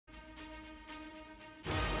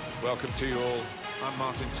Welcome to you all. I'm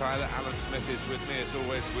Martin Tyler. Alan Smith is with me as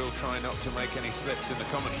always. We'll try not to make any slips in the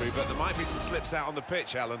commentary, but there might be some slips out on the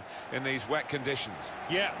pitch, Alan, in these wet conditions.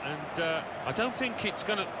 Yeah, and I don't think it's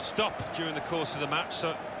going to stop during the course of the match,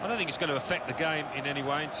 so I don't think it's going to affect the game in any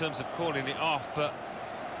way in terms of calling it off, but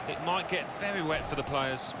it might get very wet for the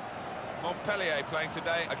players. Montpellier playing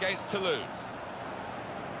today against Toulouse.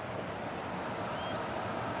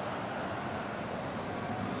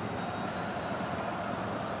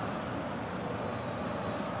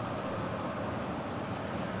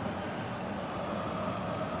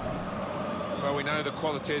 Well, we know the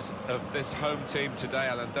qualities of this home team today,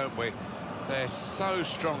 Alan, don't we? They're so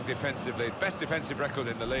strong defensively. Best defensive record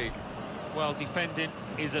in the league. Well, defending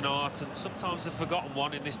is an art, and sometimes a forgotten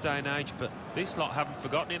one in this day and age, but this lot haven't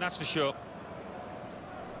forgotten it, that's for sure.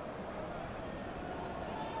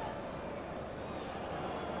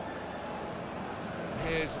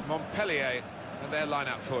 Here's Montpellier and their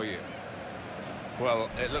lineup for you. Well,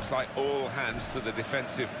 it looks like all hands to the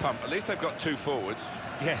defensive pump. At least they've got two forwards.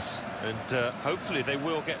 Yes, and hopefully they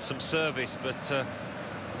will get some service, but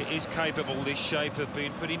it is capable, this shape, of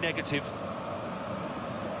being pretty negative.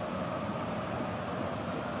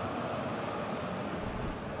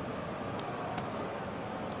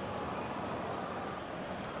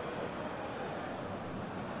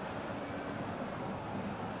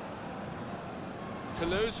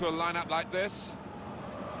 Toulouse will line up like this.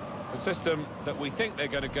 The system that we think they're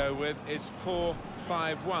going to go with is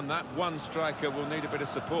 4-5-1. That one striker will need a bit of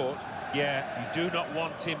support. Yeah, you do not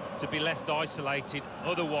want him to be left isolated,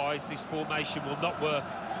 otherwise this formation will not work.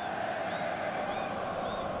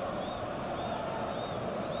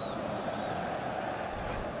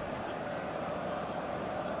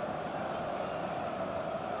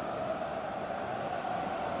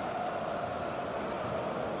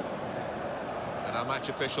 And our match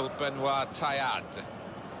official, Benoit Tayad.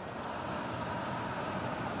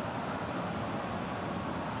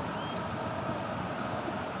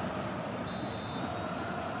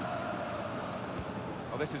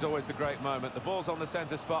 This is always the great moment. The ball's on the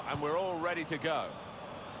centre spot and we're all ready to go.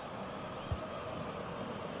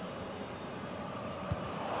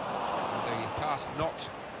 The pass not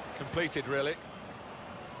completed, really.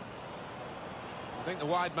 I think the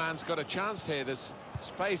wide man's got a chance here. There's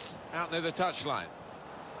space out near the touchline.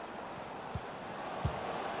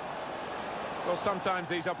 Well, sometimes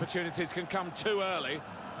these opportunities can come too early,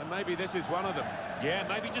 and maybe this is one of them. Yeah,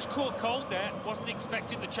 maybe just caught cold there. Wasn't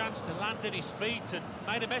expecting the chance to land at his feet and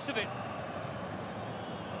made a mess of it.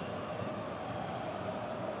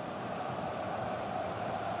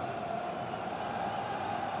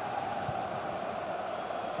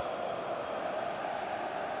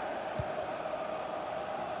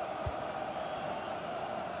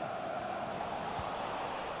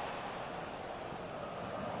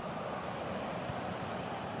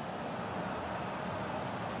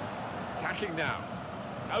 Attacking now,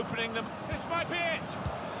 opening them. This might be it.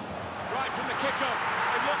 Right from the kickoff,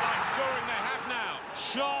 they look like scoring. They have now.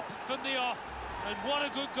 Sharp from the off, and what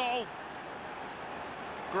a good goal.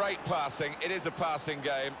 Great passing. It is a passing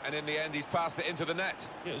game, and in the end, he's passed it into the net.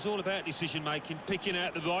 It was all about decision-making, picking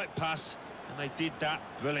out the right pass, and they did that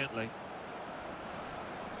brilliantly.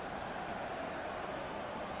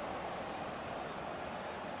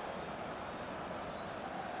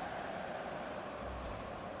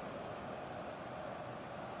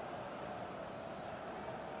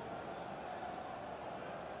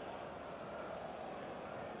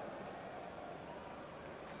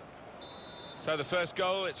 So the first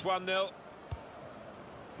goal, it's 1-0.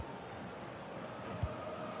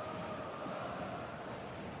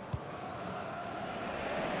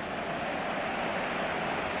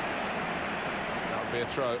 That'll be a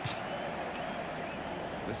throw.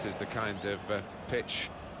 This is the kind of pitch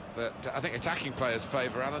that I think attacking players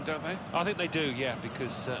favour, Alan, don't they? I think they do, yeah,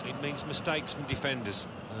 because it means mistakes from defenders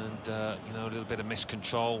and, you know, a little bit of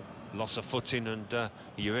miscontrol, loss of footing, and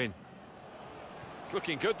you're in. It's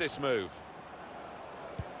looking good, this move.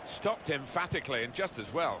 Stopped emphatically and just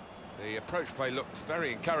as well. The approach play looked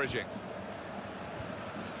very encouraging.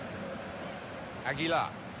 Aguilar.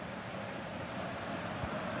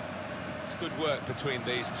 It's good work between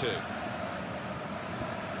these two.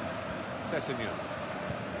 Sessegnon.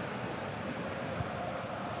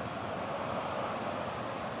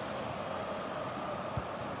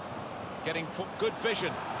 Getting good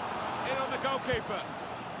vision. In on the goalkeeper.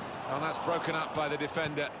 And that's broken up by the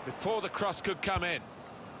defender before the cross could come in.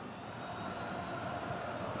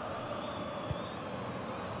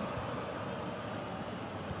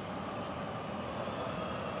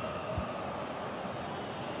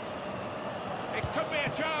 It could be a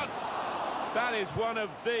chance. That is one of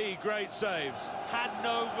the great saves. Had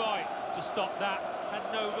no right to stop that.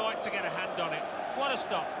 Had no right to get a hand on it. What a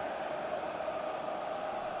stop.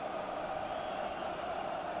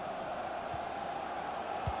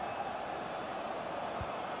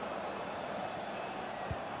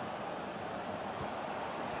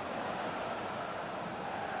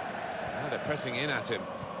 Now they're pressing in at him.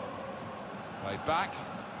 Played back.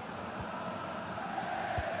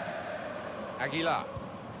 Aguilar.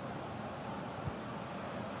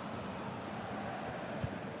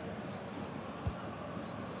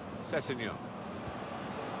 Sessegnon.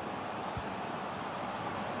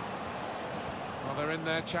 Well, they're in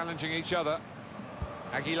there challenging each other.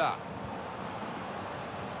 Aguilar.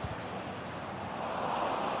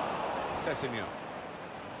 Sessegnon.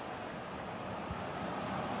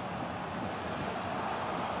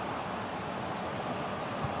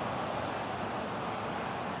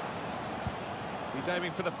 He's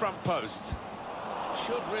aiming for the front post.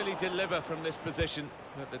 Should really deliver from this position,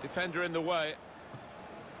 but the defender in the way.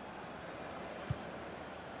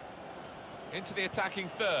 Into the attacking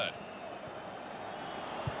third.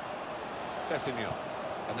 Sessegnon.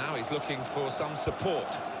 And now he's looking for some support.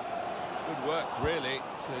 Good work, really,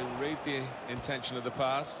 to read the intention of the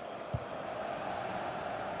pass.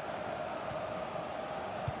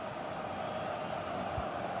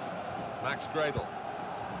 Max Gradel.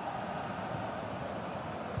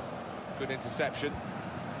 Good interception.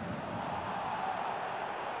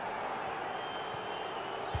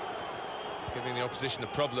 Giving the opposition a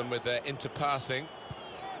problem with their interpassing.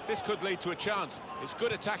 This could lead to a chance. It's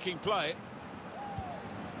good attacking play.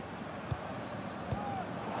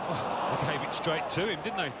 Oh, they gave it straight to him,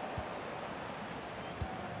 didn't they?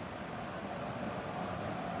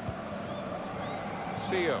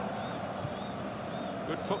 Sio.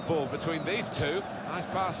 Good football between these two. Nice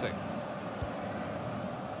passing.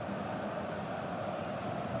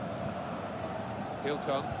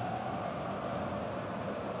 Hilton.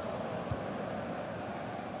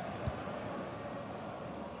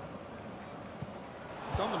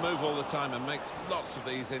 He's on the move all the time and makes lots of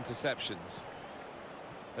these interceptions.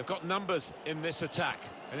 They've got numbers in this attack,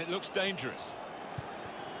 and it looks dangerous.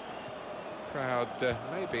 Crowd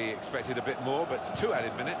maybe expected a bit more, but it's 2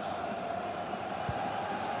 added minutes.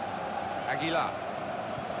 Aguilar.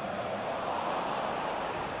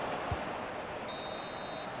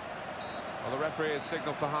 Well, the referee has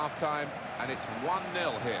signalled for half-time, and it's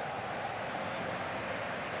 1-0 here.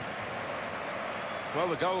 Well,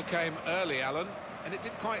 the goal came early, Alan, and it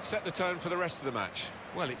didn't quite set the tone for the rest of the match.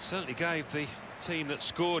 Well, it certainly gave the team that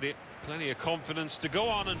scored it plenty of confidence to go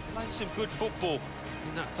on and play some good football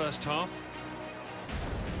in that first half.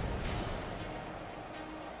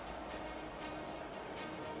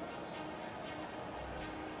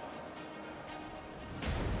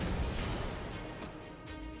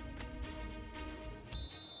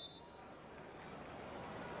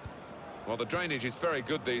 Well, the drainage is very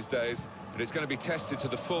good these days, but it's going to be tested to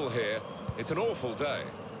the full here. It's an awful day.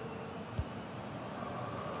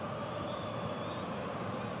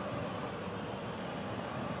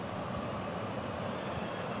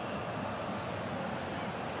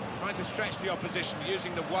 Trying to stretch the opposition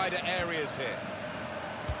using the wider areas here.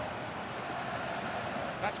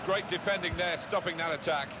 That's great defending there, stopping that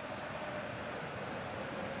attack.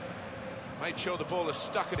 Made sure the ball is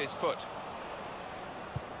stuck at his foot.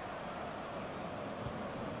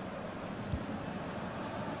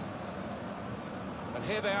 And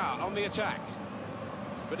here they are on the attack.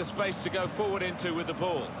 Bit of space to go forward into with the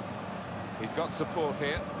ball. He's got support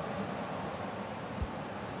here.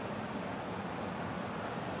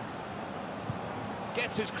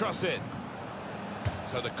 Gets his cross in.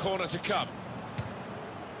 So the corner to come.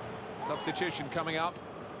 Substitution coming up.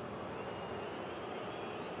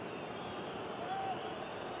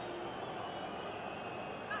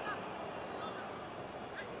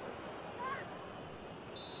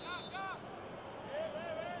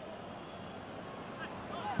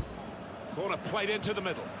 Corner played into the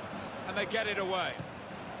middle, and they get it away.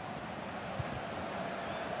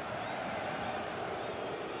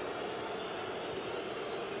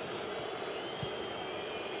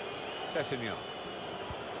 Sessegnon.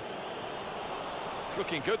 It's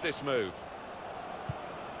looking good, this move.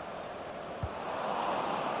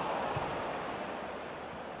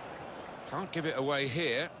 Can't give it away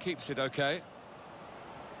here, keeps it okay.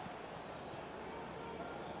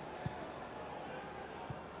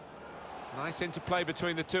 Nice interplay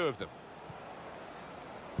between the two of them.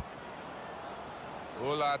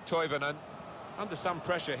 Ola Toivonen. Under some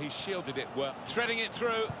pressure, he shielded it well. Threading it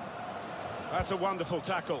through. That's a wonderful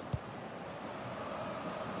tackle.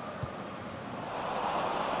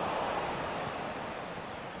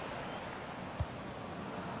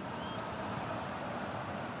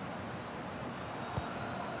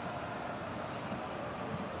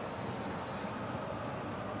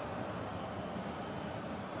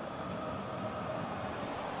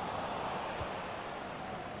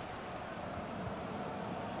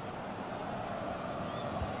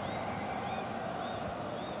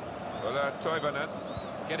 Well, Toivonen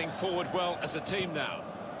getting forward well as a team now.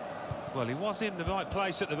 Well, he was in the right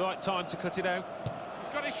place at the right time to cut it out.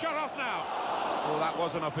 He's got his shot off now. Well, that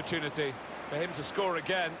was an opportunity for him to score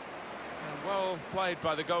again. And well played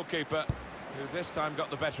by the goalkeeper, who this time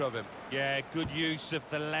got the better of him. Yeah, good use of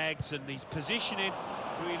the legs, and his positioning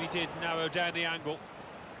really did narrow down the angle.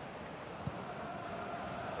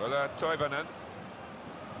 Well, Toivonen.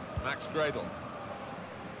 Max Gradel.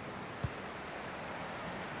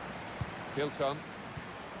 Hilton.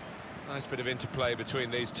 Nice bit of interplay between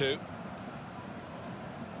these two.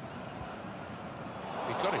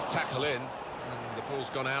 He's got his tackle in, and the ball's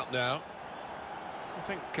gone out now. I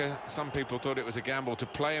think some people thought it was a gamble to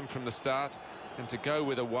play him from the start and to go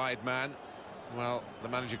with a wide man. Well, the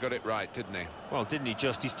manager got it right, didn't he? Well, didn't he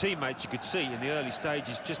just? His teammates, you could see in the early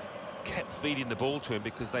stages, just kept feeding the ball to him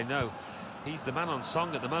because they know he's the man on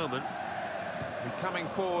song at the moment. He's coming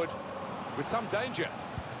forward with some danger.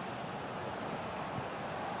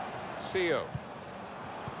 Seo.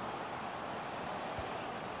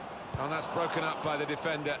 And that's broken up by the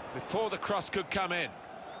defender before the cross could come in.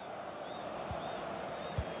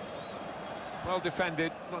 Well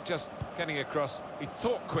defended, not just getting across, he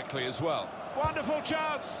thought quickly as well. Wonderful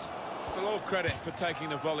chance! Well, all credit for taking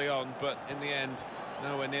the volley on, but in the end,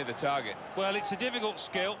 nowhere near the target. Well, it's a difficult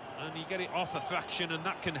skill, and you get it off a fraction, and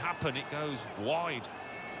that can happen. It goes wide.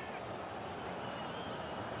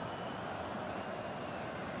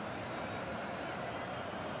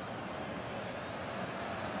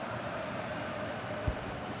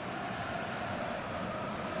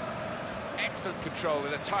 Excellent control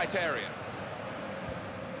in a tight area.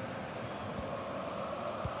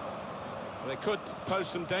 They could pose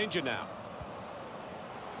some danger now.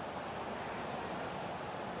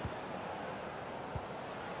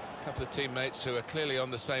 A couple of teammates who are clearly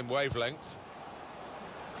on the same wavelength.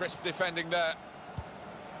 Crisp defending there.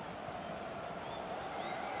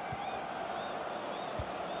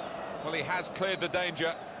 Well, he has cleared the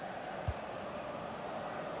danger.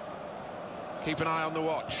 Keep an eye on the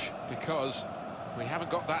watch, because we haven't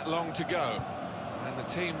got that long to go. And the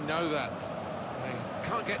team know that. They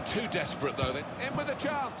can't get too desperate, though. They're in with a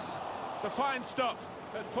chance. It's a fine stop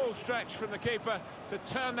at full stretch from the keeper to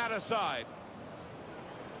turn that aside.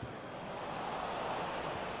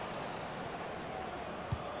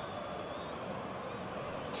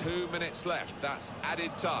 Two minutes left, that's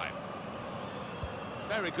added time.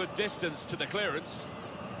 Very good distance to the clearance.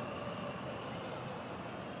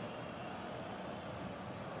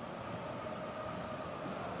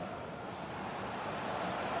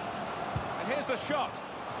 And here's the shot.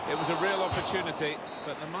 It was a real opportunity,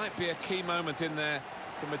 but there might be a key moment in there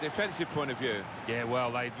from a defensive point of view. Yeah,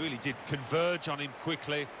 well, they really did converge on him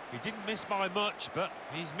quickly. He didn't miss by much, but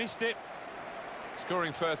he's missed it.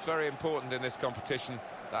 Scoring first, very important in this competition.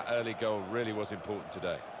 That early goal really was important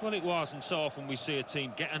today. Well, it was, and so often we see a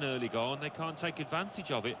team get an early goal and they can't take advantage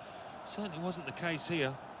of it. Certainly wasn't the case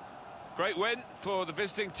here. Great win for the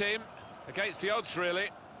visiting team, against the odds really,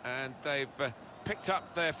 and they've picked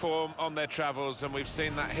up their form on their travels, and we've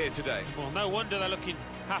seen that here today. Well, no wonder they're looking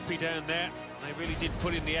happy down there. They really did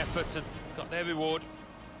put in the effort and got their reward.